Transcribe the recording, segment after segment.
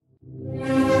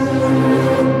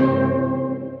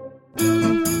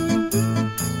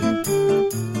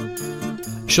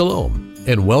Shalom,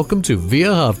 and welcome to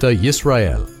V'ahavta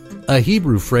Yisrael, a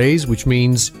Hebrew phrase which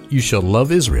means you shall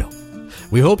love Israel.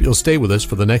 We hope you'll stay with us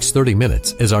for the next 30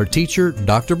 minutes as our teacher,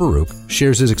 Dr. Baruch,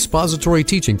 shares his expository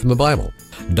teaching from the Bible.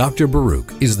 Dr. Baruch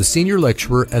is the senior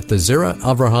lecturer at the Zera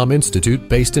Avraham Institute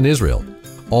based in Israel.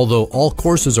 Although all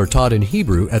courses are taught in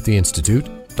Hebrew at the Institute,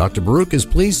 Dr. Baruch is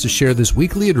pleased to share this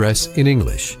weekly address in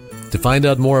English. To find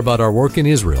out more about our work in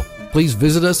Israel, please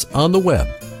visit us on the web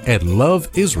at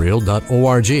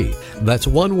loveisrael.org. That's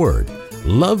one word,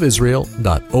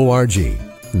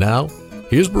 loveisrael.org. Now,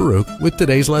 here's Baruch with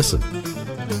today's lesson.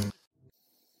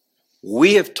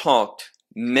 We have talked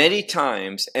many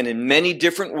times and in many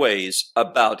different ways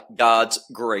about God's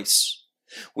grace.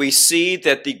 We see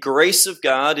that the grace of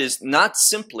God is not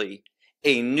simply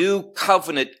a new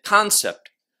covenant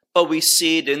concept, but we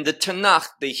see it in the Tanakh,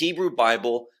 the Hebrew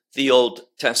Bible, the Old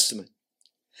Testament.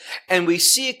 And we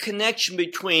see a connection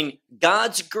between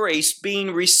God's grace being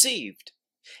received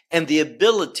and the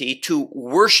ability to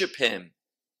worship Him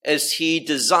as He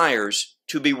desires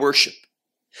to be worshiped.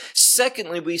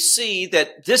 Secondly, we see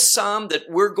that this psalm that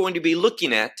we're going to be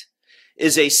looking at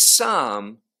is a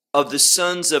psalm of the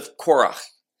sons of Korah.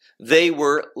 They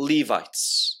were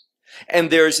Levites. And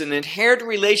there's an inherent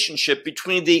relationship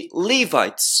between the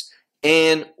Levites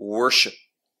and worship.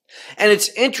 And it's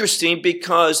interesting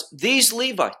because these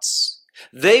Levites,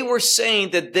 they were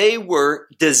saying that they were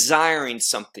desiring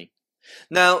something.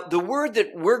 Now, the word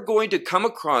that we're going to come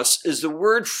across is the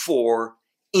word for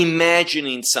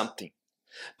imagining something.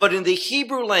 But in the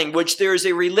Hebrew language, there is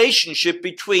a relationship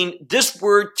between this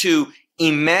word to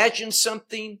imagine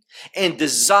something and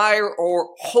desire or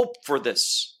hope for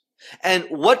this. And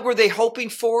what were they hoping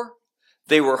for?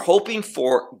 They were hoping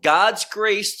for God's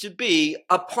grace to be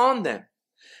upon them,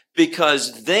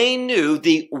 because they knew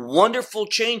the wonderful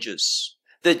changes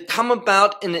that come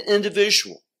about in an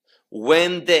individual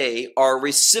when they are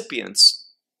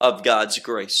recipients of God's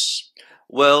grace.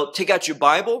 Well, take out your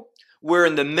Bible. We're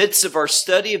in the midst of our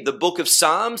study of the book of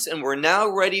Psalms, and we're now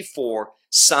ready for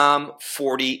Psalm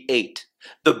 48.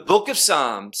 The book of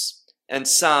Psalms and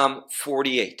Psalm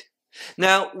 48.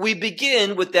 Now, we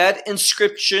begin with that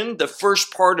inscription, the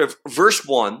first part of verse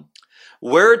 1,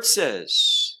 where it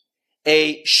says,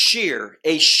 a shir.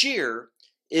 A shir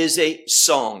is a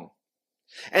song.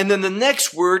 And then the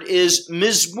next word is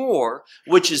mizmor,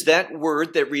 which is that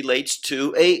word that relates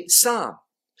to a psalm.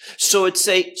 So it's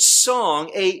a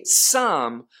song, a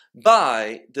psalm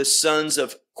by the sons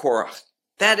of Korah.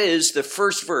 That is the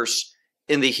first verse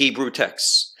in the Hebrew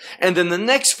text. And then the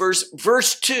next verse,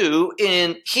 verse 2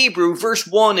 in Hebrew, verse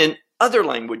 1 in other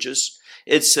languages,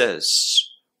 it says,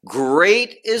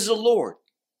 great is the Lord,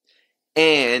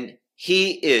 and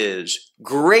He is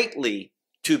greatly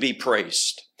to be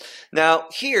praised. Now,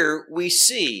 here we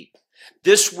see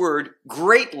this word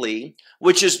greatly,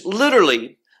 which is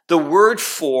literally the word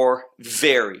for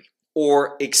very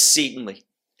or exceedingly.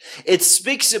 It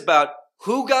speaks about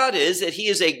who God is, that He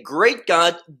is a great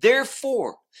God.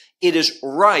 Therefore, it is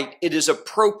right, it is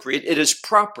appropriate, it is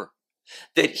proper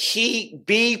that He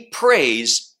be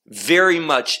praised very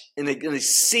much in an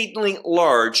exceedingly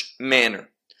large manner.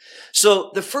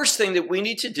 So the first thing that we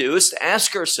need to do is to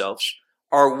ask ourselves,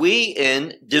 are we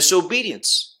in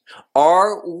disobedience?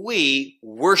 Are we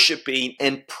worshiping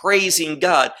and praising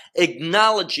God,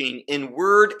 acknowledging in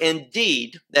word and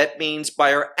deed? That means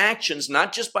by our actions,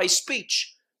 not just by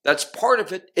speech. That's part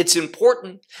of it. It's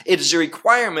important. It is a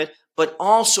requirement, but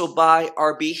also by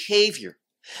our behavior,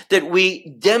 that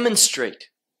we demonstrate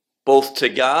both to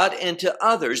God and to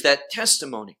others that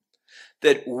testimony,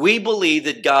 that we believe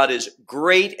that God is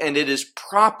great and it is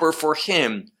proper for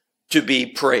Him to be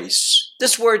praised.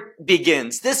 This word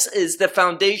begins. This is the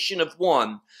foundation of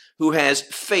one who has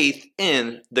faith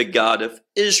in the God of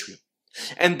Israel.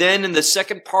 And then in the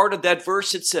second part of that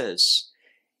verse, it says,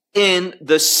 in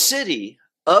the city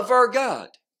of our God,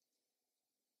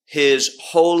 His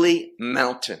holy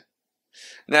mountain.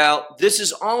 Now, this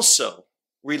is also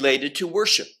related to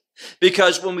worship,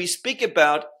 because when we speak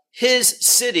about His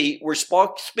city, we're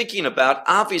speaking about,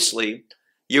 obviously,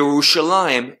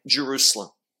 Yerushalayim, Jerusalem.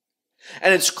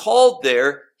 And it's called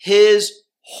there His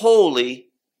holy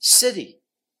city.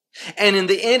 And in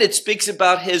the end, it speaks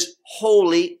about His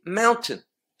holy mountain.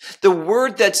 The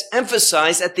word that's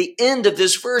emphasized at the end of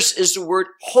this verse is the word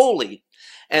holy.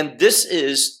 And this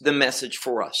is the message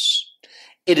for us.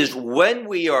 It is when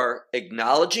we are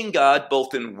acknowledging God,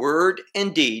 both in word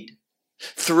and deed,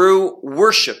 through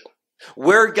worship,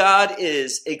 where God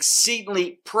is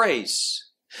exceedingly praised,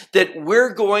 that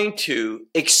we're going to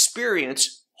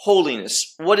experience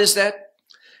holiness. What is that?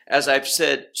 As I've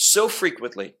said so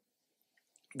frequently,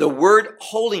 The word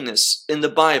holiness in the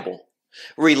Bible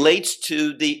relates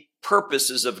to the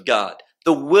purposes of God,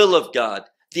 the will of God,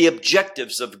 the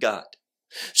objectives of God.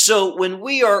 So when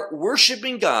we are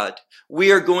worshiping God,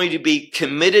 we are going to be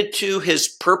committed to his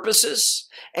purposes,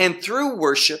 and through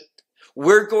worship,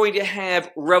 we're going to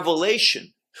have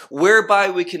revelation whereby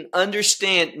we can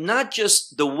understand not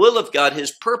just the will of God,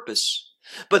 his purpose,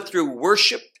 but through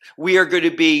worship, we are going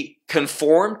to be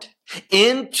conformed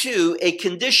into a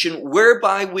condition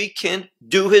whereby we can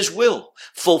do his will,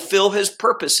 fulfill his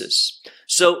purposes.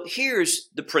 So here's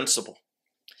the principle.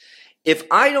 If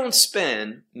I don't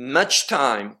spend much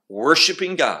time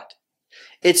worshiping God,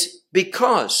 it's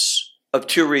because of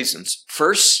two reasons.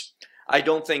 First, I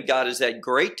don't think God is that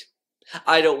great.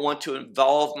 I don't want to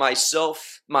involve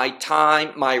myself, my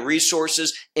time, my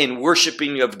resources in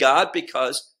worshiping of God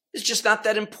because it's just not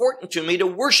that important to me to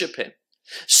worship him.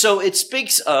 So it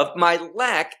speaks of my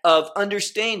lack of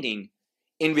understanding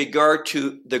in regard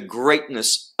to the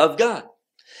greatness of God.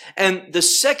 And the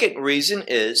second reason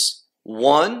is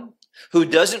one who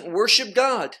doesn't worship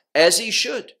God as he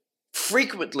should,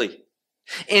 frequently,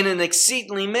 in an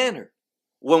exceedingly manner.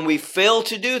 When we fail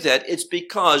to do that, it's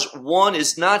because one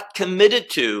is not committed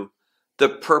to the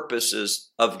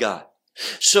purposes of God.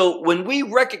 So when we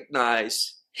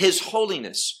recognize his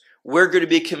holiness, we're going to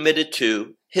be committed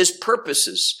to his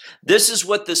purposes. This is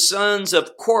what the sons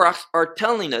of Korah are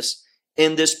telling us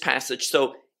in this passage.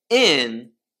 So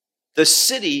in the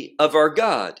city of our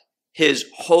God, his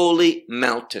holy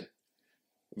mountain.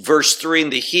 Verse 3 in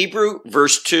the Hebrew,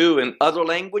 verse 2 in other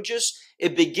languages,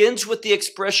 it begins with the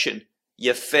expression,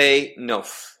 Yefei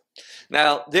Nof.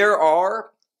 Now, there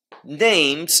are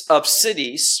names of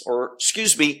cities,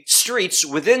 streets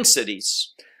within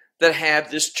cities that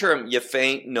have this term,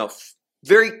 Yefei Nof.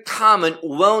 Very common,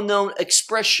 well-known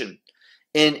expression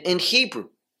in Hebrew.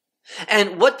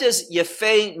 And what does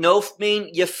Yefei Nof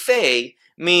mean? Yefei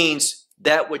means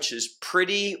that which is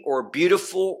pretty or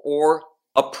beautiful or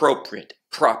appropriate,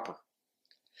 proper.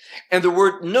 And the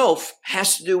word Nof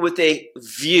has to do with a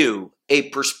view, a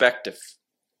perspective.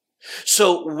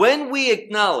 So when we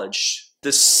acknowledge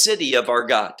the city of our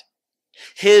God,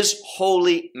 his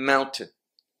holy mountain,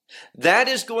 that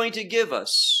is going to give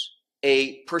us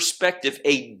a perspective,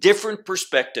 a different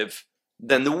perspective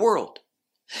than the world.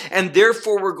 And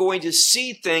therefore, we're going to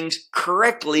see things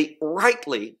correctly,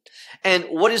 rightly. And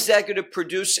what is that going to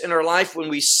produce in our life when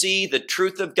we see the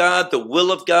truth of God, the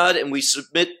will of God, and we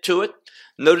submit to it?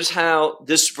 Notice how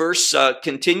this verse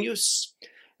continues.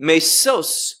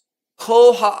 Mesos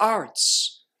kol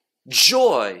ha'aretz,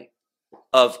 joy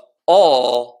of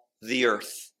all the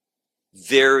earth.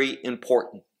 Very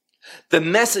important. The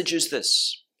message is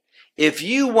this. If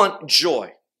you want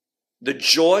joy, the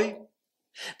joy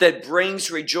that brings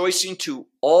rejoicing to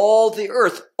all the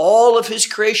earth, all of his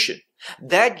creation,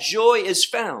 that joy is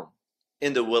found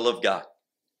in the will of God.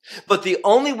 But the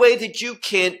only way that you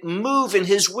can move in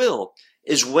his will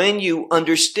is when you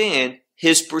understand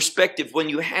his perspective, when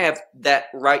you have that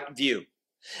right view.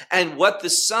 And what the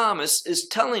psalmist is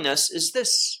telling us is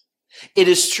this. It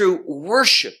is through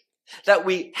worship that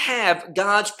we have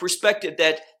God's perspective,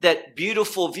 that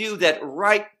beautiful view, that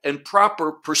right and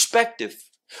proper perspective,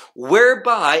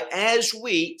 whereby as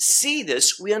we see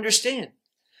this, we understand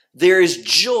there is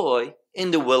joy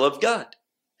in the will of God.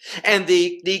 And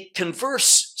the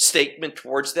converse statement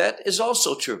towards that is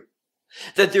also true,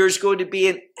 that there is going to be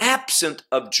an absence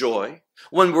of joy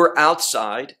when we're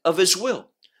outside of his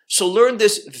will. So learn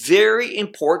this very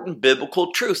important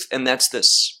biblical truth, and that's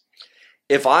this.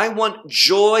 If I want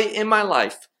joy in my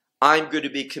life, I'm going to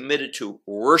be committed to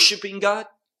worshiping God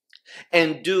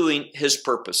and doing his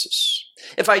purposes.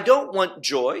 If I don't want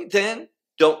joy, then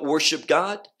don't worship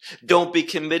God. Don't be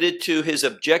committed to his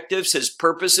objectives, his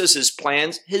purposes, his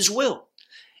plans, his will.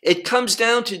 It comes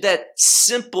down to that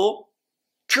simple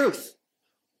truth.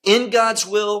 In God's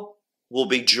will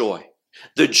be joy.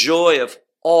 The joy of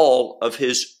all of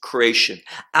his creation.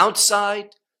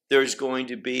 Outside, there's going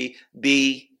to be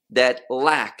that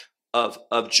lack of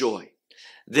joy.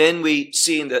 Then we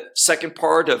see in the second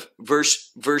part of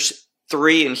verse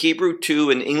 3 in Hebrew, 2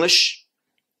 in English,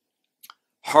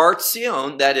 Har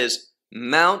Zion, that is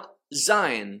Mount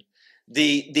Zion,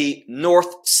 the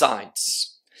north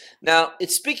sides. Now,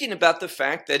 it's speaking about the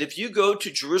fact that if you go to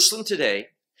Jerusalem today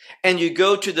and you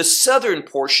go to the southern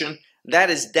portion, that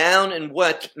is down in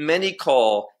what many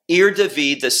call Ir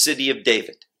David, the city of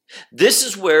David. This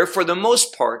is where, for the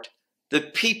most part, the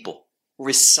people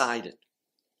resided.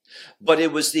 But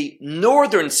it was the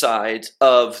northern side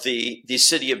of the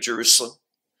city of Jerusalem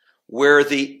where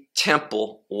the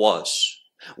temple was,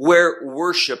 where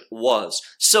worship was.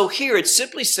 So here it's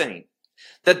simply saying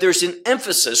that there's an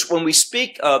emphasis when we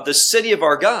speak of the city of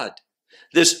our God,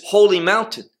 this holy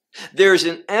mountain. There's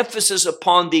an emphasis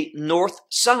upon the north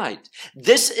side.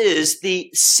 This is the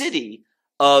city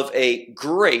of a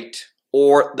great,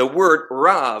 or the word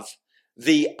Rav,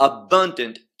 the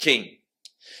abundant king.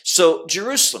 So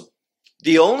Jerusalem,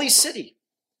 the only city,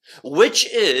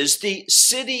 which is the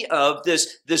city of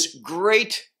this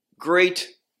great, great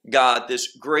God,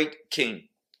 this great king,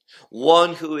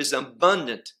 one who is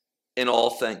abundant in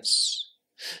all things.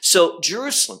 So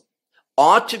Jerusalem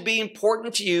ought to be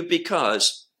important to you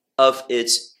because of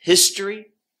its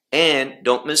history, and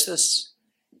don't miss this,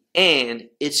 and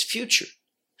its future.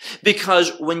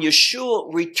 Because when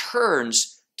Yeshua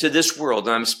returns to this world,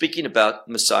 and I'm speaking about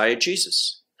Messiah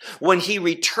Jesus, when he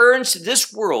returns to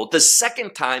this world the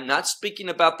second time, not speaking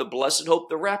about the blessed hope,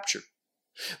 the rapture,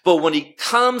 but when he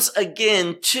comes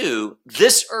again to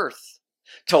this earth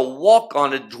to walk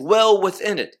on it, dwell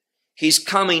within it, he's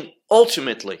coming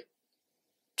ultimately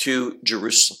to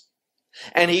Jerusalem.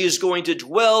 And he is going to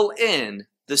dwell in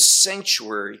the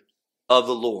sanctuary of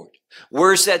the Lord.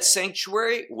 Where's that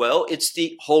sanctuary? Well, it's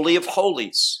the Holy of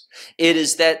Holies. It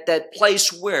is that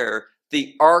place where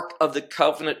the Ark of the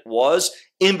Covenant was,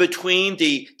 in between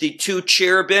the two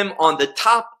cherubim on the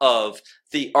top of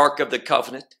the Ark of the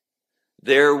Covenant.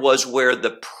 There was where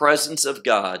the presence of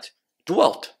God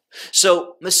dwelt.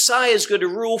 So Messiah is going to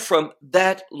rule from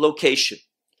that location.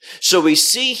 So we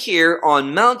see here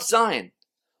on Mount Zion,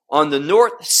 on the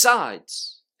north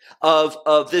sides of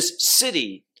this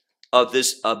city, of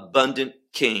this abundant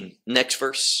king. Next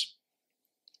verse.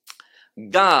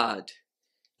 God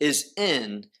is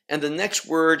in, and the next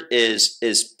word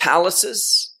is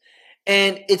palaces.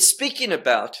 And it's speaking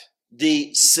about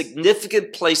the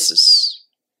significant places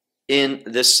in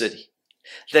this city.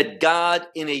 That God,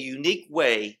 in a unique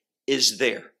way, is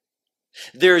there.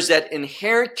 There's that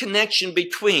inherent connection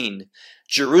between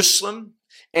Jerusalem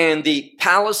and the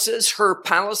palaces, her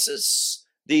palaces,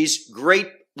 these great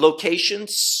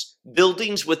locations,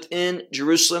 buildings within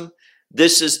Jerusalem.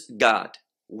 This is God,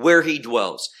 where he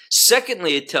dwells.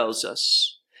 Secondly, it tells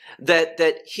us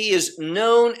that he is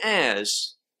known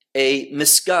as a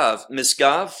Misgav.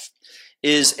 Misgav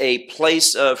is a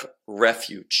place of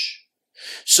refuge.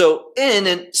 So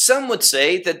and some would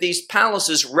say that these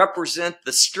palaces represent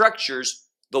the structures,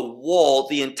 the wall,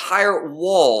 the entire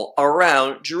wall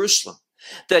around Jerusalem.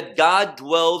 That God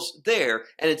dwells there.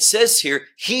 And it says here,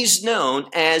 he's known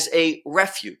as a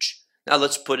refuge. Now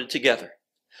let's put it together.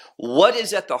 What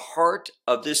is at the heart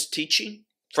of this teaching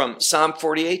from Psalm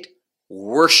 48?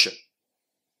 Worship.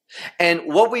 And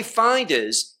what we find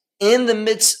is, in the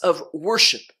midst of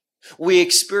worship, we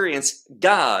experience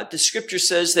God. The scripture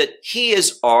says that he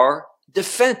is our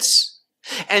defense.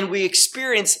 And we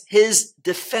experience his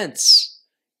defense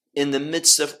in the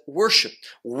midst of worship.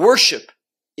 Worship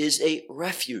is a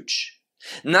refuge.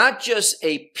 Not just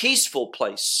a peaceful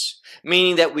place,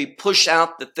 meaning that we push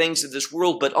out the things of this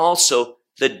world, but also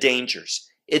the dangers.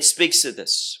 It speaks of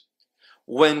this.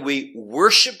 When we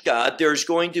worship God, there's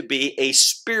going to be a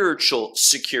spiritual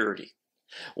security.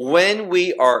 When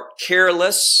we are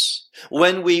careless,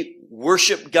 when we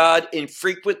worship God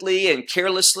infrequently and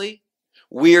carelessly,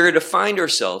 we are to find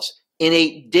ourselves in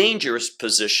a dangerous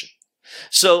position.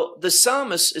 So the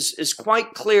psalmist is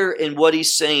quite clear in what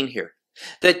he's saying here,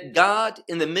 that God,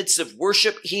 in the midst of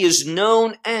worship, he is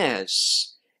known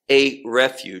as a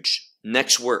refuge.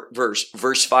 Next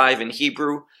verse 5 in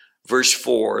Hebrew, verse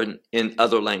 4 in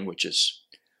other languages.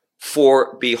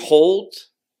 For behold,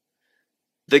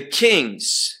 the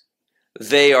kings,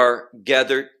 they are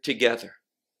gathered together,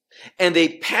 and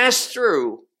they pass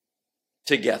through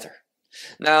together.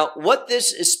 Now, what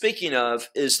this is speaking of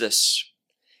is this.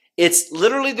 It's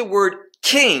literally the word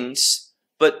kings,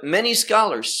 but many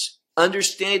scholars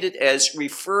understand it as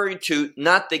referring to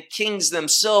not the kings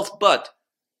themselves, but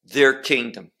their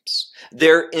kingdoms,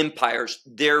 their empires,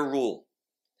 their rule.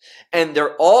 And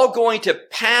they're all going to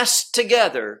pass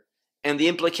together, and the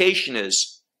implication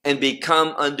is, and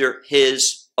become under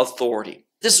his authority.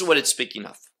 This is what it's speaking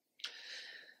of.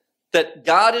 That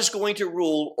God is going to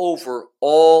rule over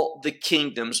all the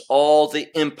kingdoms, all the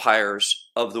empires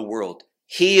of the world.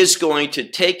 He is going to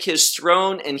take his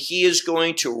throne and he is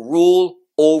going to rule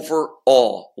over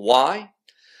all. Why?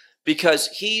 Because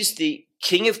he's the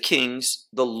King of Kings,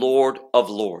 the Lord of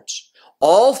Lords.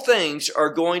 All things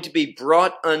are going to be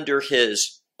brought under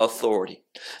his authority.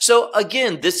 So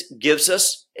again, this gives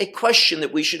us a question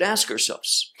that we should ask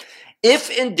ourselves.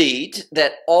 If indeed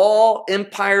that all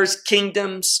empires,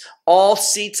 kingdoms, all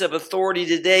seats of authority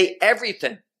today,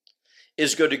 everything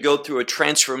is going to go through a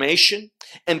transformation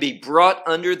and be brought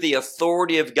under the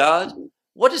authority of God,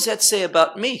 What does that say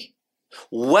about me?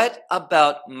 What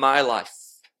about my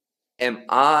life? Am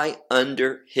I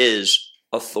under his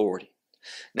authority?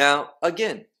 Now,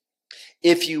 again,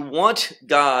 if you want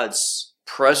God's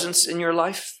presence in your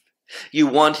life, you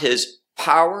want his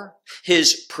power,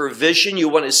 his provision, you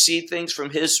want to see things from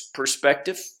his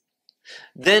perspective,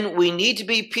 then we need to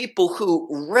be people who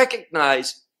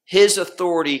recognize his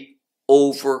authority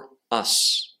over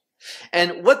us.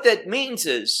 And what that means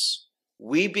is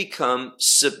we become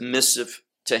submissive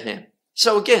to him.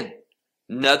 So again,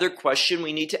 another question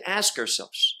we need to ask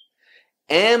ourselves.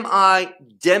 Am I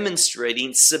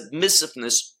demonstrating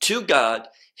submissiveness to God,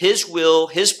 his will,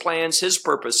 his plans, his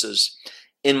purposes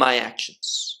in my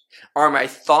actions? Are my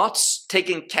thoughts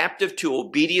taken captive to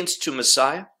obedience to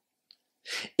Messiah?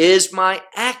 Is my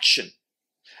action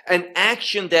an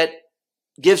action that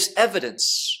gives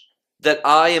evidence that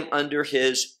I am under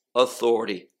his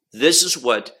authority? This is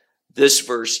what this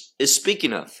verse is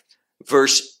speaking of.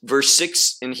 Verse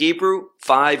 6 in Hebrew,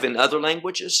 5 in other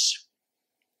languages.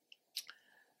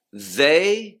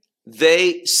 They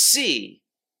see,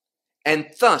 and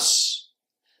thus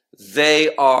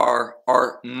they are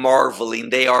marveling.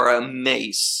 They are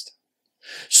amazed.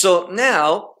 So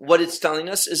now what it's telling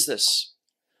us is this.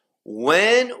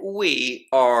 When we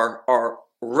are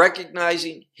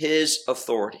recognizing his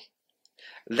authority,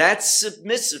 that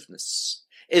submissiveness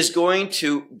is going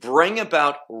to bring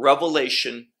about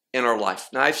revelation in our life.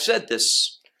 Now, I've said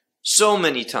this so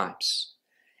many times.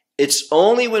 It's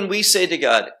only when we say to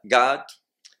God, God,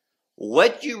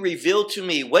 what you reveal to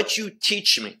me, what you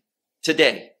teach me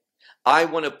today, I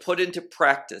want to put into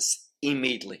practice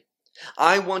immediately.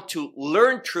 I want to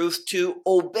learn truth to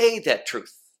obey that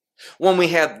truth. When we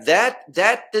have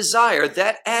that desire,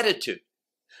 that attitude,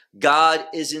 God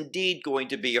is indeed going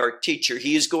to be our teacher.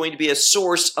 He is going to be a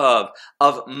source of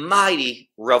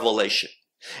mighty revelation.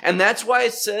 And that's why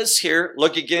it says here,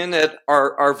 look again at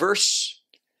our verse.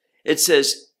 It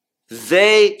says,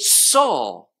 they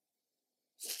saw,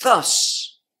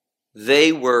 thus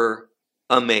they were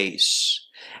amazed.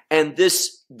 And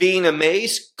this being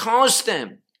amazed caused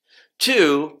them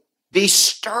to be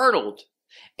startled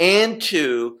and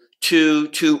to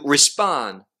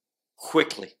respond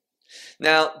quickly.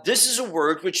 Now, this is a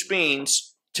word which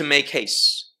means to make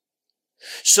haste.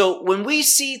 So when we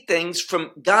see things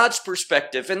from God's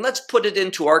perspective, and let's put it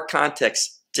into our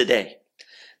context today.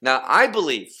 Now, I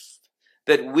believe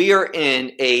that we are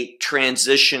in a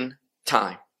transition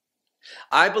time.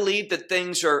 I believe that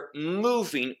things are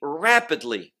moving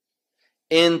rapidly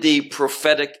in the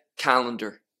prophetic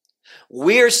calendar.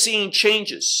 We are seeing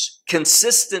changes,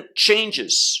 consistent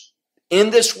changes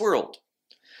in this world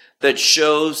that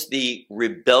shows the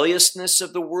rebelliousness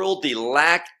of the world, the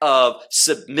lack of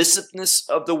submissiveness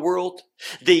of the world,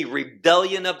 the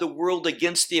rebellion of the world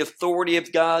against the authority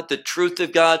of God, the truth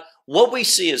of God. What we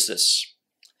see is this.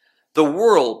 The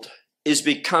world is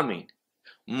becoming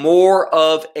more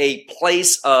of a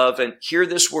place of, and hear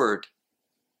this word,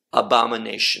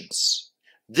 abominations.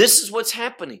 This is what's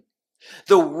happening.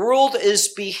 The world is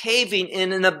behaving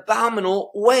in an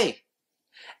abominable way.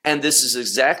 And this is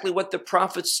exactly what the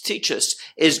prophets teach us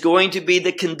is going to be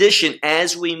the condition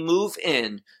as we move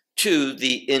in to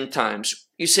the end times.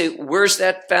 You say, where's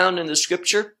that found in the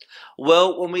scripture?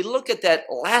 Well, when we look at that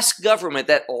last government,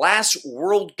 that last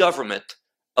world government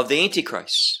of the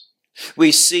Antichrist,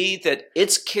 we see that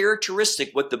its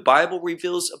characteristic, what the Bible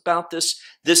reveals about this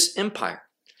empire,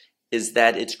 is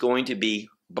that it's going to be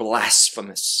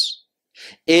blasphemous.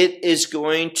 It is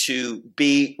going to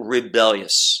be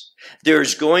rebellious.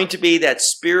 There's going to be that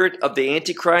spirit of the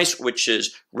Antichrist, which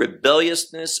is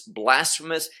rebelliousness,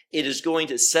 blasphemous. It is going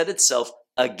to set itself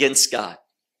against God.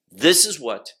 This is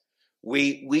what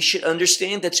we should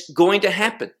understand that's going to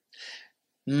happen.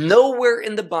 Nowhere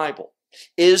in the Bible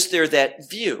is there that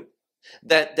view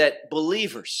that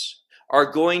believers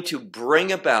are going to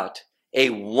bring about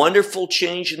a wonderful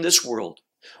change in this world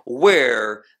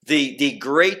where the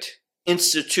great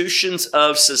institutions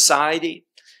of society,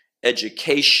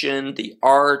 education, the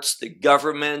arts, the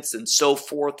governments, and so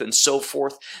forth,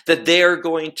 that they are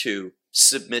going to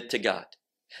submit to God.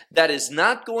 That is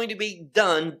not going to be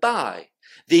done by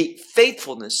the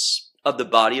faithfulness of the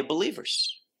body of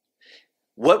believers.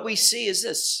 What we see is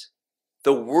this.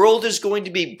 The world is going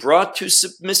to be brought to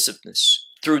submissiveness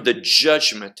through the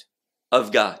judgment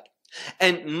of God.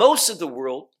 And most of the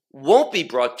world won't be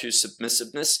brought to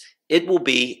submissiveness. It will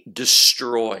be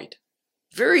destroyed.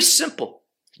 Very simple.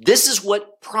 This is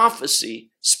what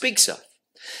prophecy speaks of.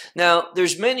 Now,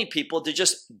 there's many people that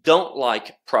just don't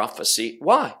like prophecy.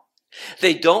 Why?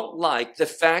 They don't like the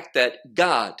fact that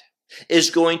God is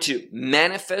going to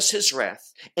manifest his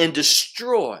wrath and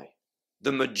destroy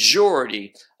the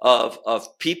majority of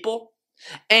people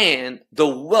and the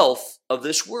wealth of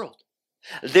this world.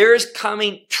 There is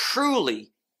coming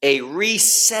truly a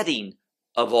resetting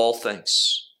of all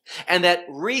things. And that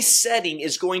resetting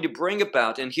is going to bring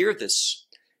about, and hear this,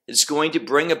 it's going to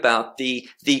bring about the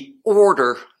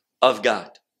order of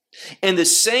God. In the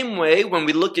same way, when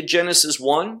we look at Genesis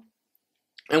 1,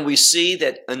 and we see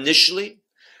that initially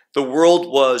the world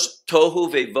was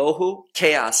tohu vevohu,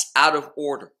 chaos, out of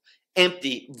order,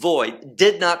 empty, void,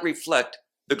 did not reflect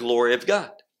the glory of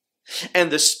God. And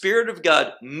the Spirit of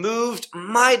God moved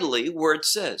mightily where it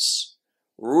says,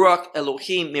 Ruach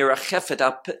Elohim mirachefet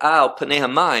al panei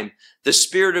hamayim. The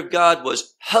Spirit of God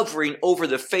was hovering over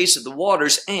the face of the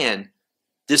waters, and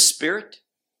this Spirit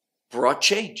brought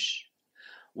change.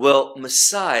 Well,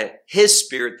 Messiah, his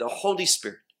Spirit, the Holy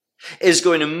Spirit, is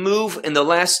going to move in the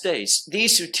last days.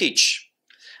 These who teach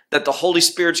that the Holy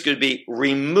Spirit is going to be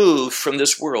removed from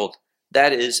this world,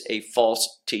 that is a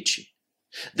false teaching.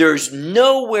 There's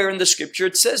nowhere in the Scripture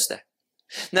it says that.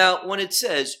 Now, when it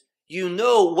says, you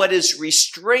know what is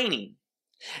restraining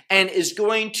and is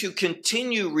going to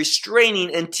continue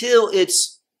restraining until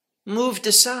it's moved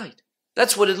aside.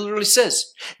 That's what it literally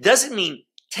says. Doesn't mean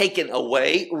taken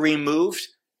away, removed.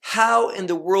 How in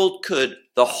the world could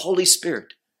the Holy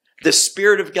Spirit, the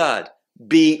Spirit of God,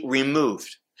 be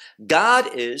removed? God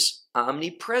is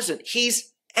omnipresent.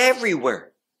 He's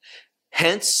everywhere.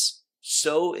 Hence,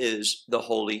 so is the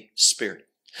Holy Spirit.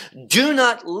 Do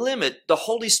not limit the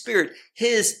Holy Spirit,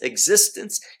 his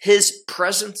existence, his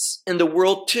presence in the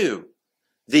world to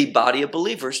the body of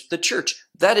believers, the church.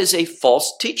 That is a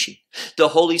false teaching. The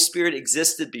Holy Spirit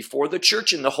existed before the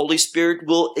church, and the Holy Spirit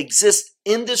will exist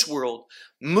in this world,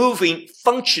 moving,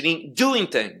 functioning, doing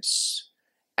things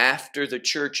after the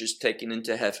church is taken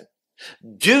into heaven.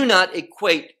 Do not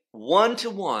equate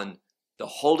one-to-one the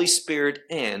Holy Spirit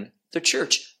and the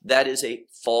church. That is a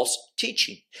false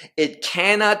teaching. It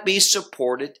cannot be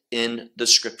supported in the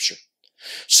Scripture.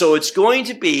 So it's going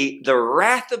to be the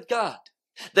wrath of God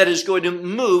that is going to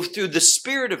move through the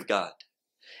Spirit of God.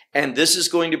 And this is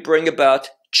going to bring about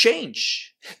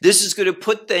change. This is going to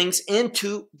put things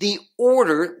into the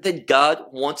order that God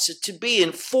wants it to be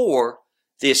in for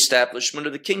the establishment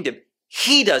of the kingdom.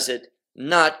 He does it,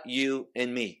 not you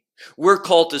and me. We're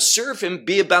called to serve him,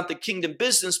 be about the kingdom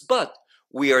business, but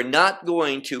we are not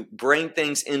going to bring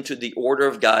things into the order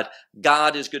of God.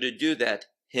 God is going to do that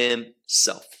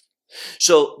himself.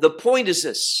 So the point is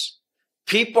this.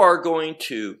 People are going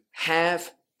to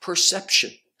have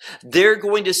perception. They're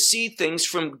going to see things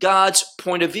from God's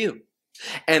point of view.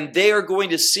 And they are going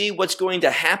to see what's going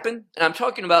to happen. And I'm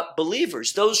talking about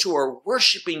believers, those who are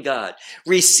worshiping God,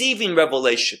 receiving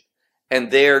revelation.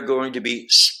 And they are going to be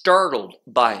startled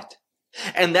by it.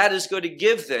 And that is going to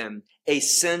give them a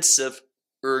sense of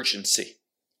urgency.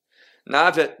 Now, I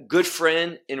have a good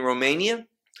friend in Romania.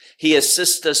 He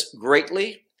assists us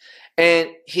greatly, and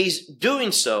he's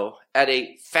doing so at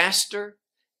a faster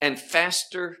and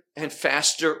faster and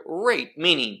faster rate,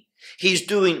 meaning he's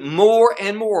doing more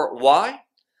and more. Why?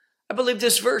 I believe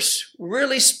this verse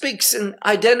really speaks and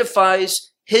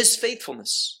identifies his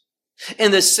faithfulness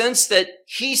in the sense that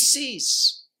he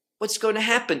sees what's going to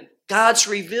happen. God's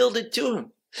revealed it to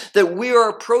him, that we are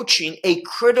approaching a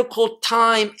critical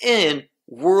time in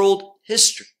world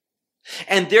history.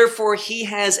 And therefore, he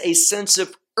has a sense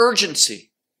of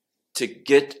urgency to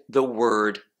get the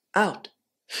word out,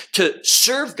 to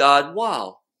serve God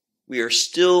while we are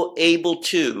still able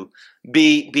to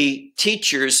be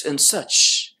teachers and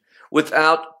such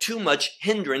without too much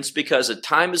hindrance, because a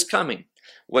time is coming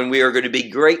when we are going to be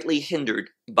greatly hindered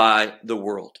by the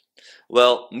world.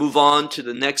 Well, move on to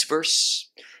the next verse.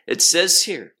 It says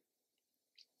here,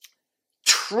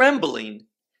 trembling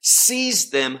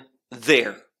seized them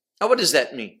there. Now, what does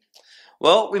that mean?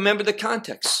 Well, remember the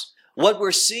context. What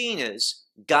we're seeing is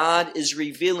God is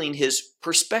revealing his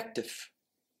perspective.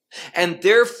 And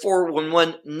therefore, when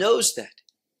one knows that,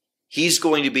 he's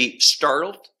going to be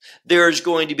startled. There is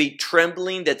going to be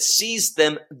trembling that sees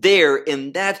them there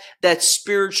in that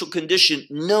spiritual condition,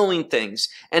 knowing things.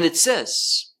 And it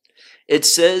says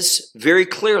very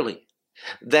clearly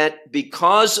that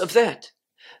because of that,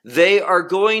 they are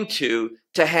going to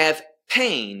have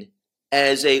pain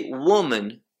as a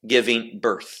woman giving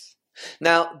birth.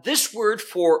 Now, this word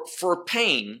for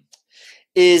pain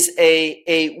is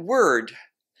a word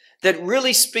that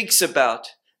really speaks about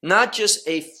not just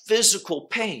a physical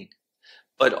pain,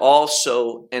 but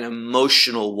also an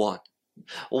emotional one.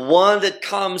 One that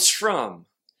comes from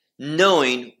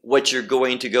knowing what you're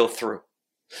going to go through.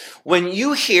 When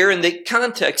you hear, and the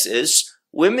context is,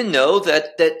 Women know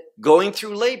that going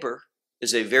through labor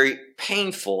is a very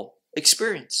painful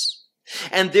experience.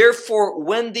 And therefore,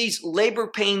 when these labor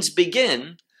pains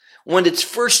begin, when it's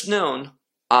first known,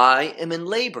 I am in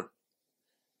labor,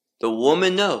 the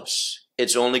woman knows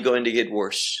it's only going to get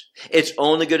worse. It's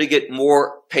only going to get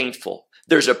more painful.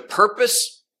 There's a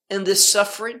purpose in this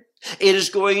suffering. It is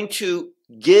going to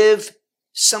give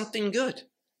something good.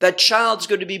 That child's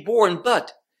going to be born,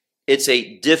 but it's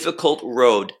a difficult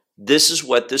road. This is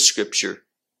what the scripture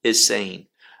is saying.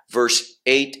 Verse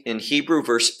 8 in Hebrew,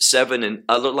 verse 7 in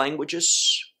other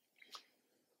languages,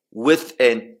 with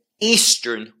an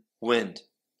eastern wind.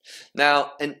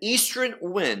 Now, an eastern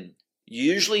wind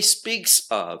usually speaks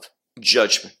of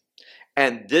judgment.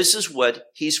 And this is what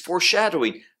he's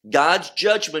foreshadowing. God's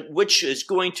judgment, which is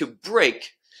going to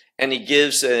break, and he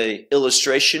gives an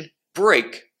illustration,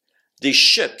 break the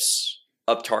ships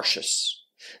of Tarshish.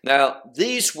 Now,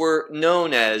 these were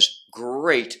known as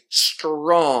great,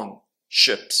 strong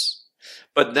ships.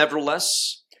 But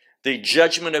nevertheless, the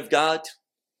judgment of God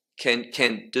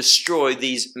can destroy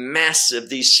these massive,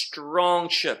 these strong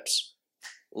ships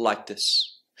like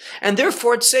this. And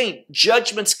therefore it's saying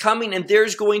judgment's coming and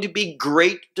there's going to be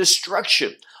great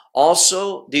destruction.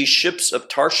 Also, these ships of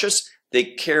Tarshish, they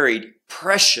carried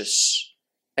precious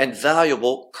and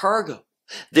valuable cargo.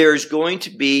 There's going to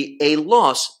be a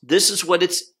loss. This is what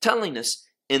it's telling us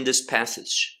in this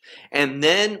passage. And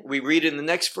then we read in the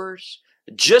next verse,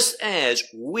 just as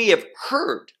we have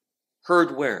heard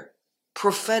where?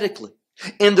 Prophetically,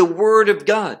 in the word of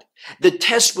God, the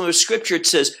testimony of scripture, it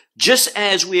says, just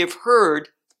as we have heard,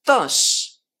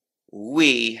 thus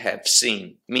we have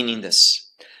seen, meaning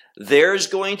this. There's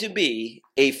going to be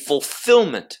a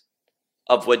fulfillment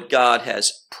of what God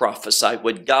has prophesied,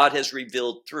 what God has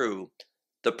revealed through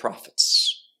the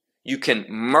prophets. You can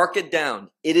mark it down.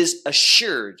 It is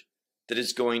assured that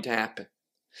it's going to happen.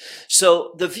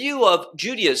 So the view of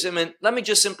Judaism, and let me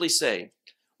just simply say,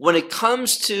 when it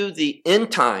comes to the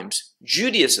end times,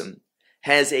 Judaism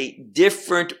has a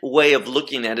different way of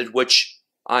looking at it, which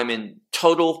I'm in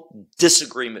total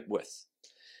disagreement with.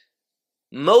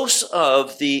 Most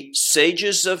of the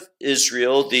sages of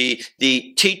Israel, the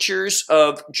teachers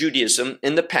of Judaism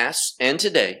in the past and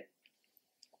today,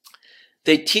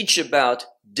 they teach about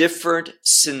different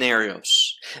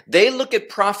scenarios. They look at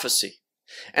prophecy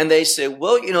and they say,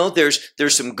 well, you know, there's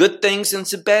some good things and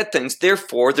some bad things.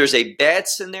 Therefore, there's a bad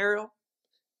scenario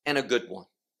and a good one.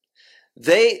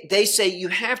 They say you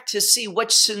have to see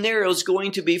which scenario is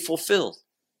going to be fulfilled.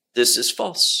 This is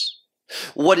false.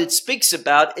 What it speaks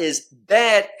about is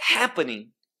bad happening,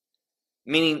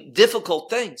 meaning difficult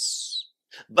things.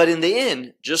 But in the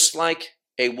end, just like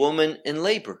a woman in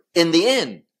labor, in the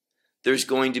end, there's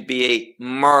going to be a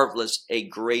marvelous, a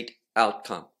great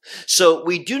outcome. So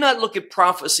we do not look at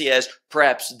prophecy as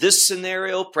perhaps this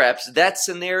scenario, perhaps that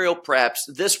scenario, perhaps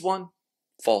this one.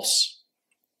 False.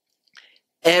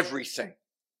 Everything,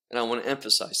 and I want to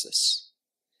emphasize this,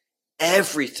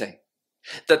 everything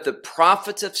that the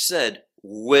prophets have said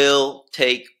will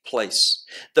take place.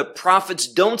 The prophets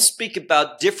don't speak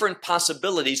about different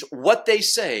possibilities. What they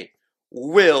say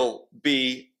will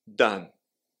be done.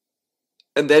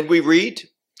 And then we read,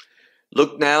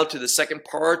 look now to the second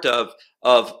part of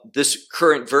this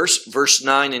current verse, verse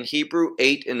 9 in Hebrew,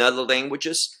 8 in other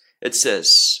languages. It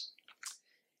says,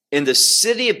 in the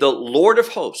city of the Lord of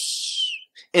hosts,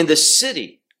 in the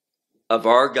city of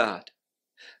our God,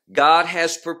 God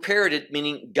has prepared it,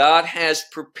 meaning God has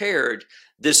prepared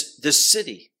this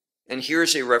city. And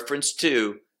here's a reference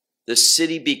to the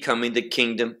city becoming the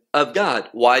kingdom of God.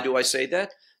 Why do I say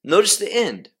that? Notice the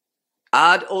end.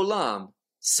 Ad olam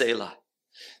Selah.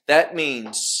 That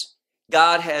means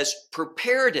God has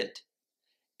prepared it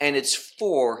and it's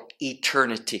for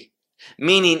eternity,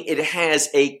 meaning it has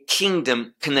a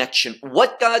kingdom connection.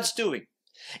 What God's doing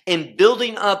in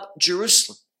building up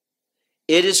Jerusalem,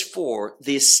 it is for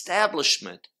the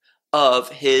establishment of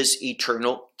his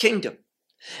eternal kingdom.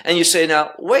 And you say,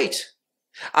 now, wait,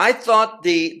 I thought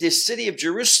the city of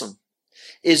Jerusalem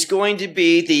is going to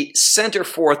be the center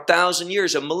for 1,000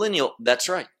 years, a millennial. That's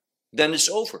right. Then it's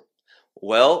over.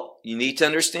 Well, you need to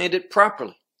understand it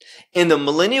properly. In the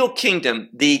millennial kingdom,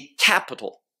 the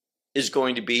capital is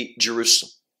going to be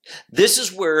Jerusalem. This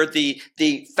is where the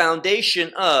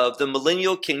foundation of the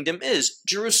millennial kingdom is,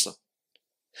 Jerusalem.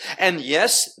 And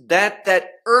yes, that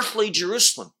earthly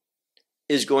Jerusalem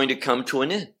is going to come to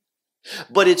an end.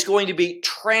 But it's going to be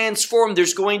transformed.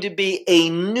 There's going to be a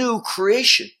new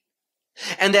creation.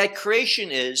 And that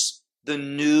creation is the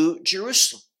new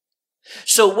Jerusalem.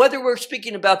 So whether we're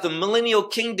speaking about the millennial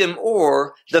kingdom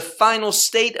or the final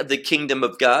state of the kingdom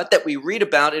of God that we read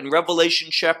about in Revelation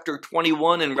chapter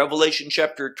 21 and Revelation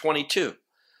chapter 22,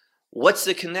 what's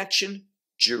the connection?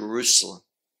 Jerusalem.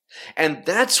 And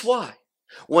that's why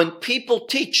when people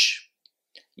teach,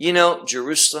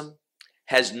 Jerusalem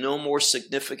has no more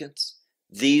significance,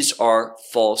 these are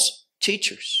false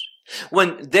teachers.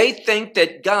 When they think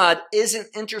that God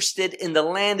isn't interested in the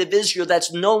land of Israel,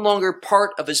 that's no longer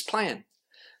part of his plan.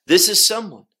 This is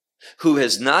someone who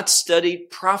has not studied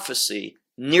prophecy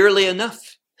nearly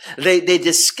enough. They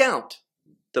discount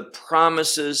the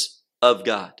promises of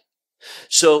God.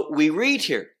 So we read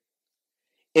here,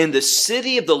 in the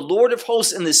city of the Lord of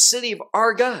hosts, in the city of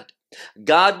our God,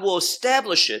 God will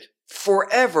establish it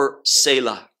forever,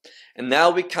 Selah. And now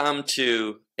we come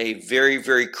to a very,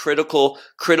 very critical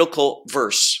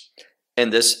verse in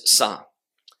this psalm.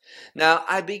 Now,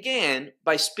 I began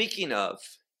by speaking of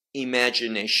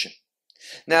imagination.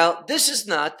 Now, this is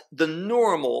not the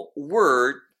normal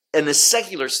word in the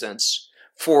secular sense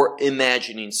for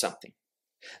imagining something.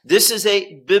 This is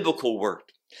a biblical word.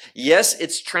 Yes,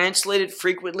 it's translated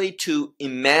frequently to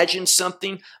imagine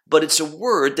something, but it's a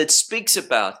word that speaks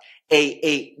about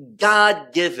a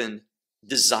God-given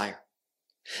desire.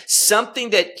 Something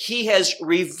that he has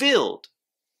revealed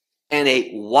in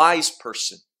a wise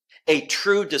person, a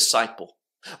true disciple,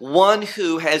 one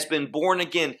who has been born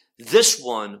again. This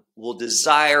one will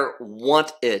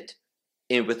want it,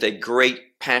 and with a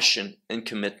great passion and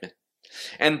commitment.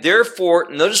 And therefore,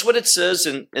 notice what it says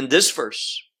in this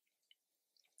verse.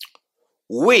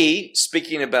 We,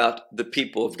 speaking about the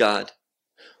people of God,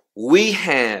 we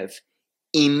have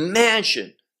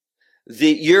imagined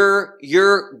your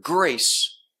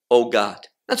grace, O God.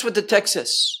 That's what the text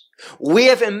says. We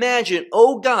have imagined,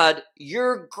 O God,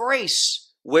 your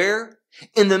grace. Where?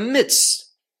 In the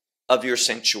midst of your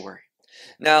sanctuary.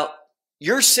 Now,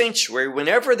 your sanctuary,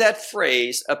 whenever that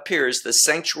phrase appears, the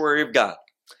sanctuary of God,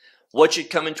 what should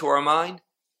come into our mind?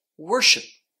 Worship.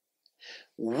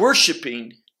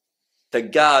 Worshiping the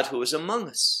God who is among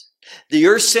us.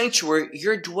 Your sanctuary,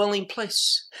 your dwelling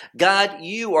place. God,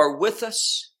 you are with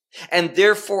us, and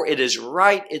therefore it is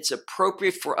right, it's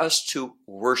appropriate for us to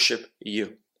worship you.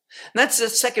 And that's the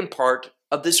second part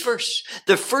of this verse.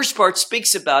 The first part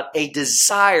speaks about a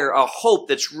desire, a hope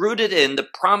that's rooted in the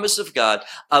promise of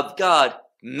God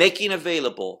making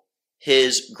available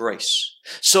his grace.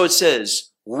 So it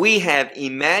says, we have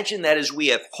imagined, that is, we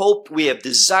have hoped, we have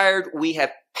desired, we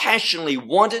have passionately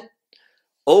wanted,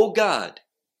 O God,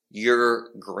 your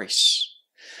grace.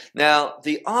 Now,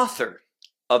 the author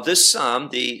of this psalm,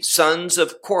 the sons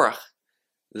of Korah,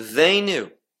 they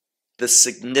knew the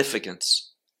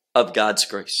significance of God's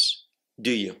grace.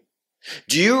 Do you?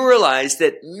 Do you realize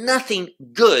that nothing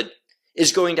good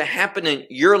is going to happen in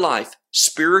your life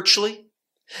spiritually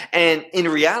and in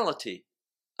reality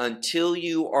until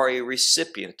you are a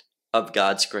recipient of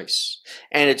God's grace?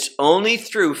 And it's only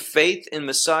through faith in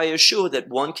Messiah Yeshua that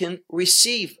one can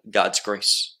receive God's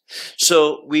grace.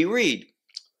 So we read,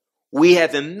 we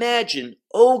have imagined,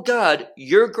 O God,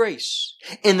 your grace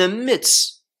in the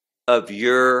midst of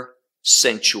your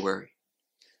sanctuary.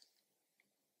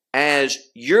 As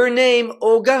your name,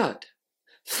 O God,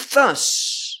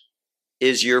 thus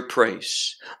is your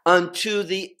praise unto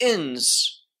the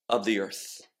ends of the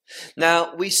earth.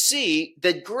 Now we see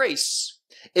that grace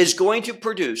is going to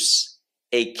produce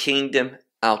a kingdom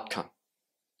outcome.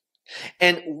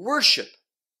 And worship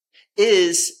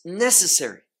is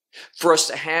necessary for us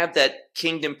to have that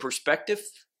kingdom perspective,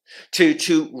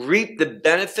 to reap the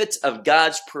benefits of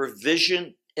God's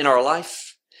provision in our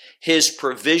life, his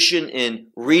provision in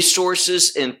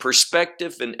resources, in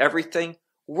perspective, and everything.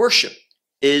 Worship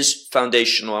is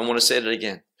foundational. I want to say that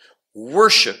again.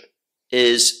 Worship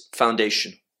is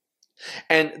foundational.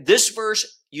 And this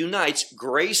verse unites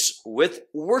grace with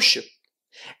worship.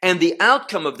 And the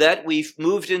outcome of that, we've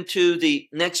moved into the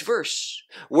next verse,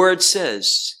 where it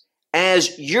says,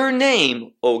 as your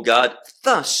name, O God,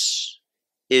 thus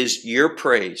is your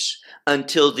praise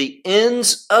until the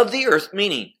ends of the earth,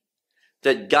 meaning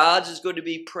that God is going to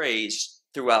be praised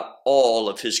throughout all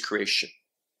of his creation.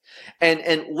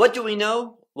 And what do we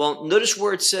know? Well, notice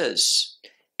where it says,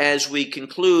 as we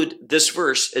conclude this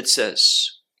verse, it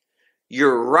says,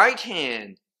 your right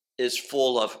hand is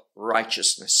full of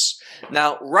righteousness.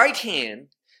 Now, right hand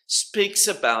speaks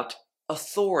about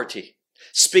authority,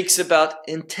 speaks about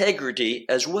integrity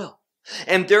as well.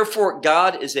 And therefore,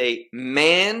 God is a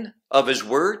man of his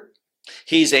word.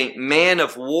 He's a man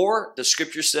of war, the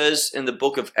scripture says in the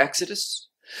book of Exodus.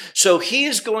 So he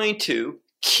is going to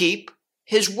keep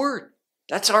his word.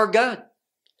 That's our God.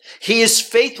 He is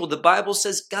faithful. The Bible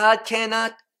says God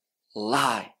cannot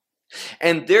lie.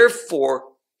 And therefore,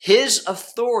 his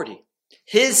authority,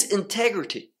 his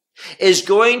integrity is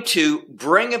going to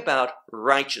bring about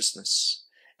righteousness.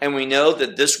 And we know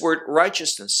that this word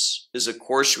righteousness is, of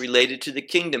course, related to the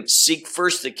kingdom. Seek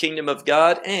first the kingdom of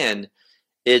God and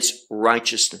its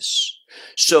righteousness.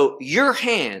 So your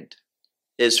hand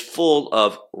is full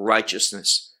of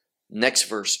righteousness. Next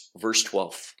verse, verse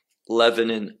 12, 11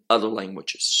 in other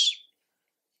languages.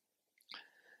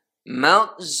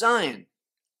 Mount Zion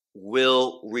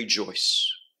will rejoice,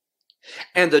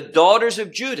 and the daughters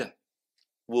of Judah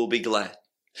will be glad.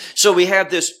 So we have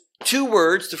this two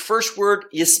words. The first word,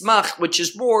 yismach, which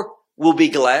is more, will be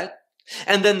glad.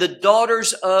 And then the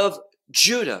daughters of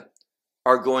Judah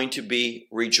are going to be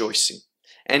rejoicing.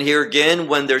 And here again,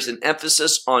 when there's an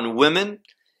emphasis on women,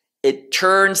 it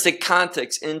turns the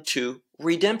context into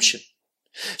redemption.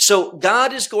 So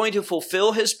God is going to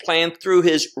fulfill his plan through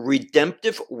his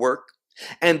redemptive work,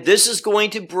 and this is going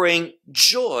to bring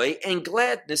joy and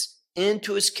gladness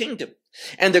into his kingdom.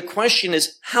 And the question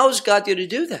is, how is God going to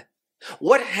do that?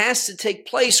 What has to take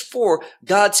place for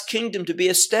God's kingdom to be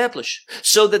established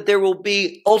so that there will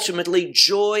be ultimately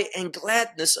joy and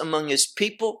gladness among his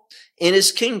people in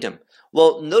his kingdom?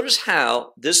 Well, notice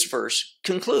how this verse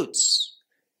concludes.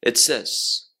 It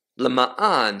says,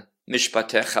 Lema'an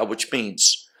mishpatecha, which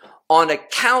means on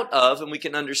account of, and we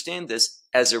can understand this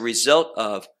as a result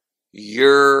of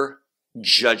your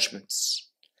judgments.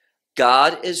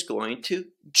 God is going to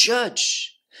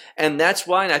judge. And that's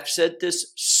why, and I've said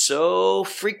this so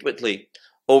frequently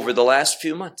over the last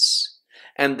few months,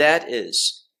 and that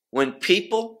is when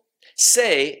people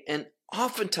say, and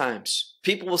oftentimes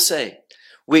people will say,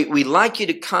 we like you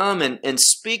to come and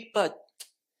speak, but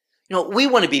we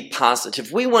want to be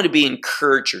positive. We want to be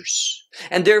encouragers.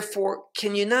 And therefore,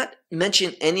 can you not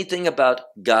mention anything about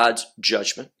God's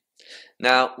judgment?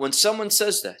 Now, when someone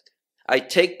says that, I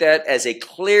take that as a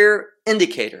clear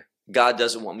indicator God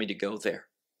doesn't want me to go there.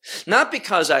 Not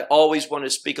because I always want to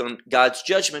speak on God's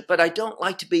judgment, but I don't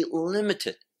like to be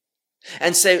limited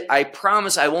and say, I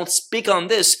promise I won't speak on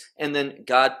this, and then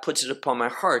God puts it upon my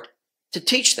heart to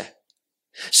teach that.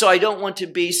 So I don't want to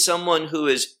be someone who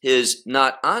is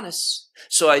not honest.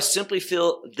 So I simply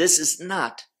feel this is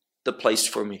not the place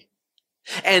for me.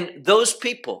 And those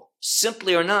people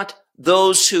simply are not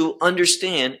those who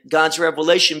understand God's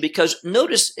revelation, because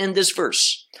notice in this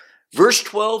verse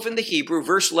 12 in the Hebrew,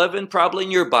 verse 11 probably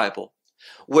in your Bible,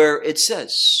 where it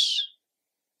says,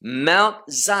 Mount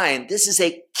Zion. This is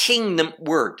a kingdom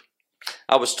word.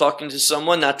 I was talking to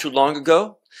someone not too long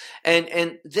ago,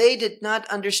 and they did not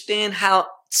understand how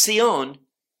Zion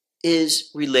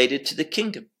is related to the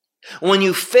kingdom. When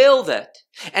you fail that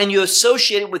and you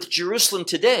associate it with Jerusalem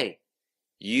today,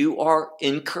 you are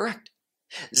incorrect.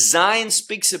 Zion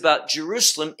speaks about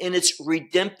Jerusalem in its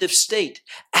redemptive state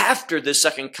after the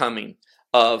second coming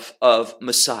of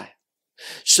Messiah.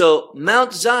 So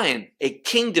Mount Zion, a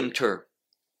kingdom term,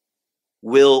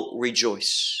 will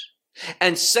rejoice.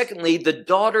 And secondly, the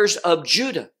daughters of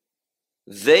Judah,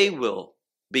 they will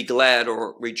be glad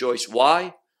or rejoice.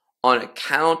 Why? On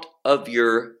account of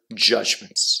your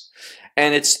judgments.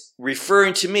 And it's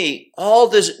referring to me, all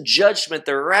this judgment,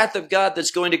 the wrath of God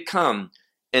that's going to come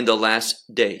in the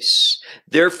last days.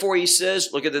 Therefore, he says,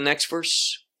 look at the next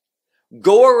verse,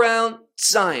 go around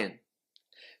Zion,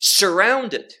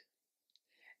 surround it,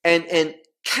 and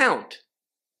count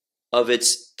of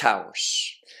its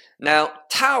towers. Now,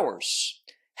 towers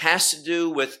has to do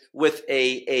with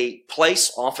a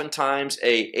place, oftentimes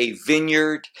a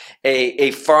vineyard,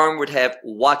 a farm would have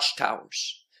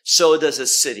watchtowers. So does a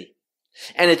city.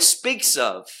 And it speaks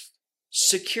of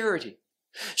security.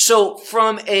 So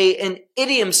from an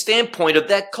idiom standpoint of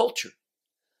that culture,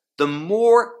 the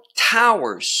more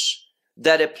towers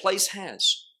that a place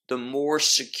has, the more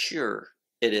secure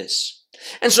it is.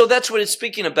 And so that's what it's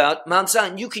speaking about. Mount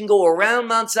Zion, you can go around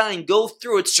Mount Zion, go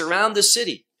through it, surround the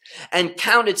city, and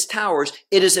count its towers.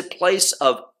 It is a place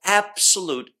of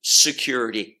absolute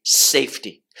security,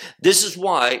 safety. This is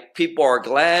why people are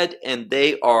glad and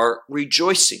they are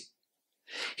rejoicing.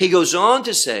 He goes on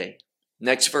to say,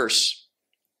 next verse,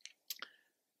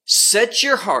 set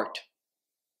your heart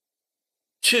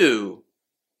to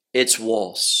its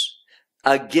walls.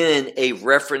 Again, a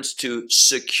reference to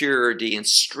security and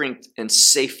strength and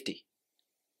safety.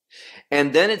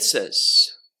 And then it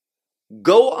says,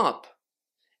 go up,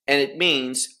 and it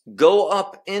means go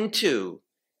up into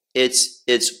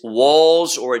its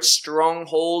walls or its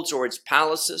strongholds or its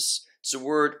palaces. It's the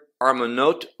word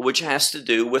armonot, which has to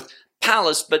do with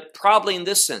palace, but probably in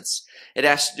this sense, it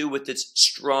has to do with its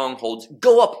strongholds.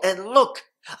 Go up and look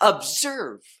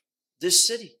Observe this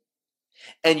city,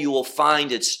 and you will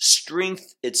find its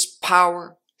strength, its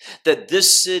power, that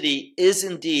this city is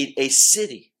indeed a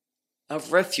city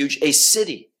of refuge, a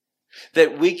city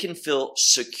that we can feel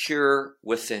secure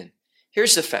within.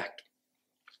 Here's the fact.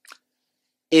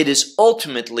 It is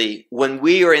ultimately when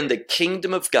we are in the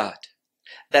kingdom of God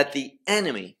that the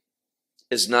enemy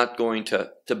is not going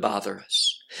to bother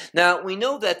us. Now, we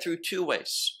know that through two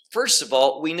ways. First of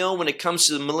all, we know when it comes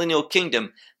to the millennial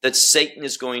kingdom that Satan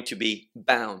is going to be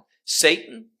bound.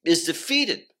 Satan is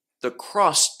defeated. The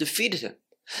cross defeated him.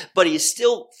 But he is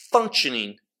still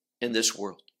functioning in this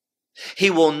world. He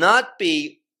will not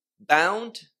be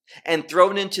bound and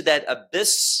thrown into that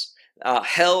abyss,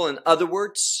 hell in other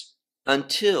words,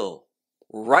 until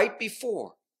right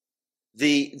before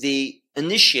the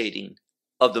initiating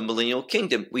of the millennial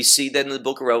kingdom. We see that in the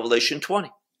book of Revelation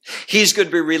 20. He's going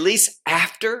to be released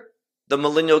after the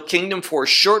millennial kingdom for a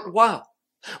short while.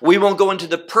 We won't go into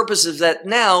the purpose of that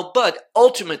now, but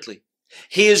ultimately,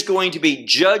 he is going to be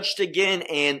judged again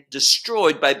and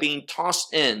destroyed by being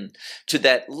tossed in to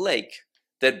that lake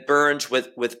that burns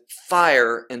with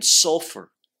fire and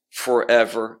sulfur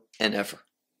forever and ever.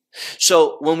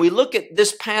 So when we look at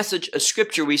this passage of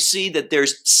scripture, we see that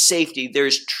there's safety,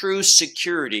 there's true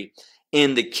security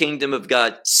in the kingdom of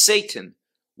God. Satan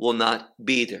will not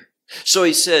be there. So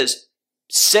he says,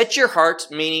 set your heart,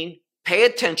 meaning pay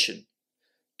attention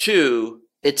to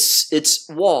its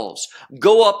walls.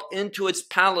 Go up into its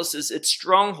palaces, its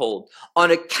stronghold, on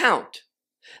account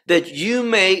that you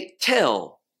may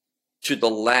tell to the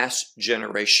last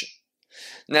generation.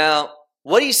 Now,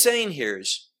 what he's saying here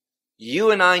is,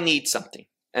 you and I need something.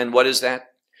 And what is that?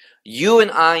 You and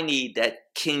I need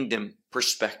that kingdom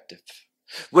perspective.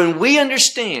 When we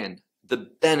understand the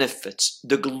benefits,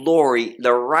 the glory,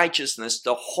 the righteousness,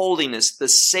 the holiness, the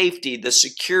safety, the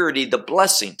security, the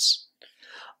blessings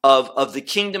of the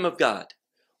kingdom of God,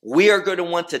 we are going to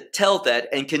want to tell that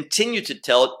and continue to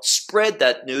tell it, spread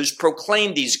that news,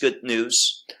 proclaim these good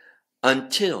news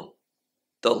until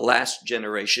the last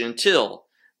generation, until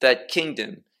that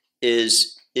kingdom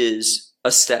is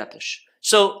established.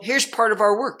 So here's part of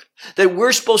our work, that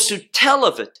we're supposed to tell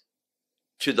of it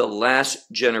to the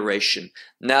last generation.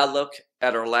 Now look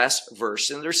at our last verse,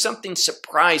 and there's something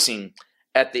surprising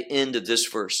at the end of this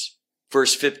verse.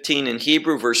 Verse 15 in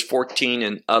Hebrew, verse 14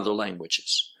 in other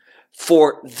languages.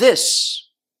 For this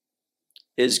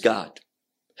is God,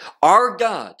 our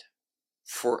God,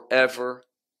 forever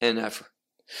and ever.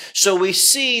 So we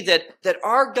see that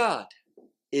our God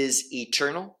is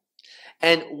eternal.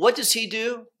 And what does he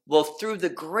do? Well, through the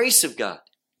grace of God,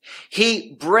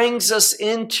 he brings us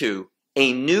into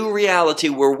a new reality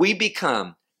where we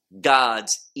become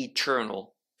God's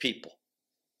eternal people,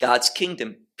 God's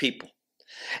kingdom people.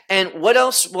 And what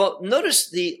else? Well, notice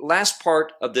the last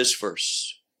part of this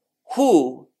verse.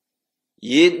 Hu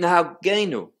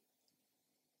yinhagenu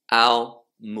al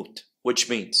mut, which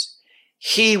means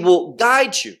he will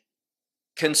guide you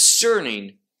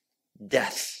concerning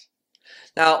death.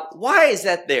 Now, why is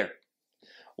that there?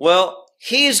 Well,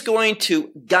 he is going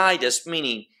to guide us,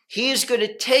 meaning he is going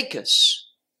to take us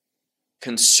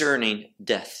concerning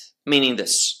death, meaning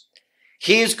this.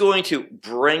 He is going to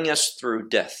bring us through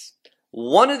death.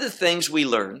 One of the things we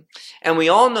learn, and we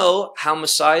all know how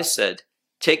Messiah said,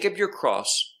 take up your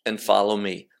cross and follow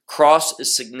me. Cross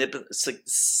is significant.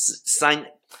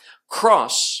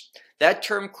 Cross, that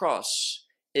term cross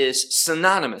is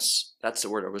synonymous. That's the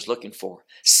word I was looking for.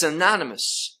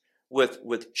 Synonymous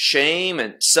with shame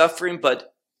and suffering,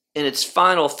 but in its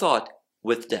final thought,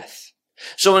 with death.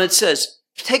 So when it says,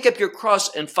 take up your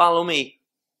cross and follow me,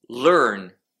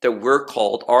 learn that we're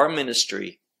called, our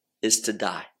ministry is to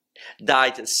die. Die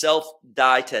to self,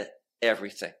 die to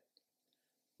everything.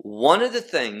 One of the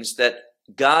things that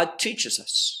God teaches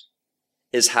us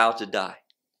is how to die.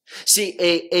 See,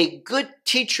 a good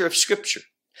teacher of Scripture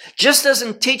just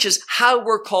doesn't teach us how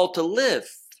we're called to live,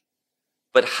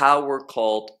 but how we're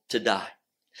called to die.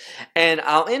 And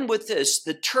I'll end with this.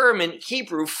 The term in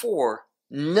Hebrew for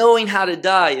knowing how to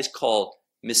die is called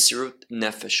Mesirut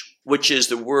Nefesh, which is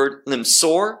the word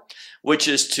limsor, which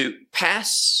is to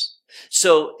pass.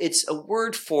 So it's a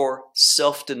word for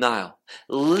self-denial,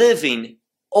 living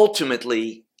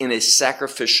ultimately in a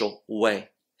sacrificial way,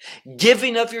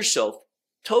 giving of yourself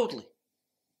totally,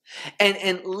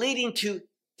 and leading to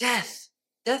death.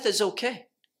 Death is okay.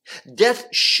 Death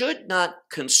should not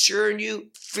concern you,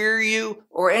 fear you,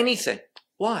 or anything.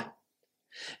 Why?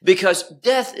 Because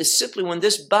death is simply when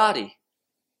this body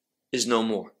is no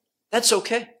more. That's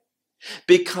okay.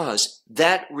 Because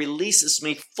that releases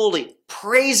me fully.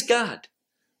 Praise God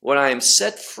when I am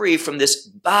set free from this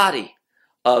body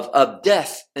of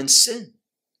death and sin,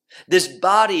 this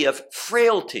body of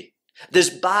frailty, this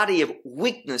body of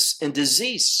weakness and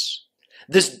disease,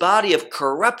 this body of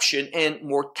corruption and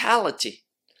mortality.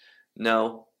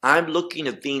 No, I'm looking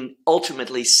at being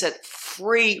ultimately set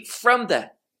free from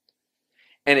that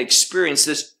and experience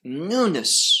this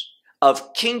newness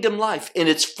of kingdom life in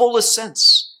its fullest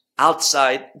sense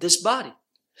outside this body.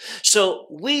 So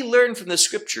we learn from the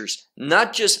scriptures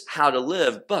not just how to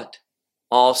live, but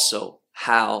also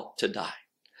how to die.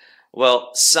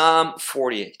 Well, Psalm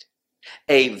 48,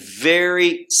 a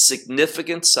very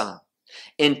significant psalm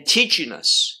in teaching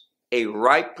us a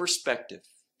right perspective,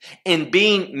 in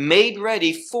being made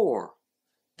ready for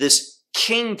this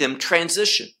kingdom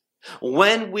transition.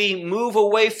 When we move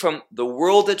away from the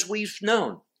world that we've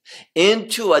known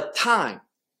into a time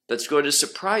that's going to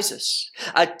surprise us,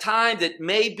 a time that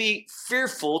may be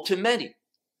fearful to many,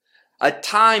 a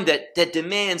time that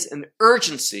demands an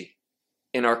urgency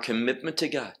in our commitment to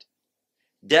God.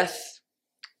 Death,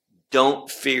 don't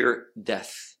fear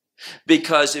death.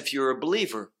 Because if you're a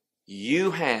believer,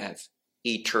 you have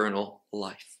eternal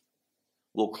life.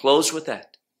 We'll close with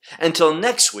that. Until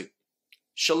next week,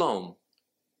 shalom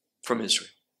from Israel.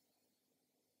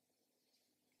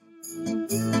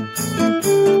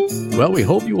 Well, we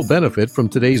hope you will benefit from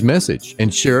today's message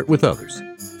and share it with others.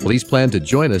 Please plan to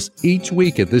join us each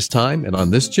week at this time and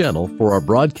on this channel for our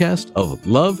broadcast of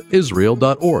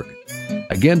loveisrael.org.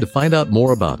 Again, to find out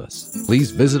more about us,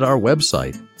 please visit our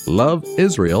website,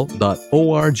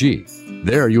 loveisrael.org.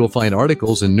 There you will find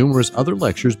articles and numerous other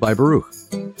lectures by Baruch.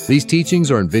 These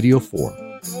teachings are in video form.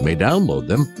 You may download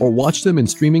them or watch them in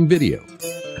streaming video.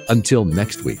 Until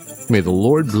next week, may the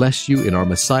Lord bless you in our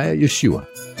Messiah Yeshua,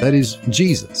 that is,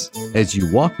 Jesus, as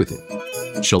you walk with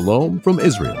Him. Shalom from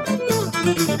Israel.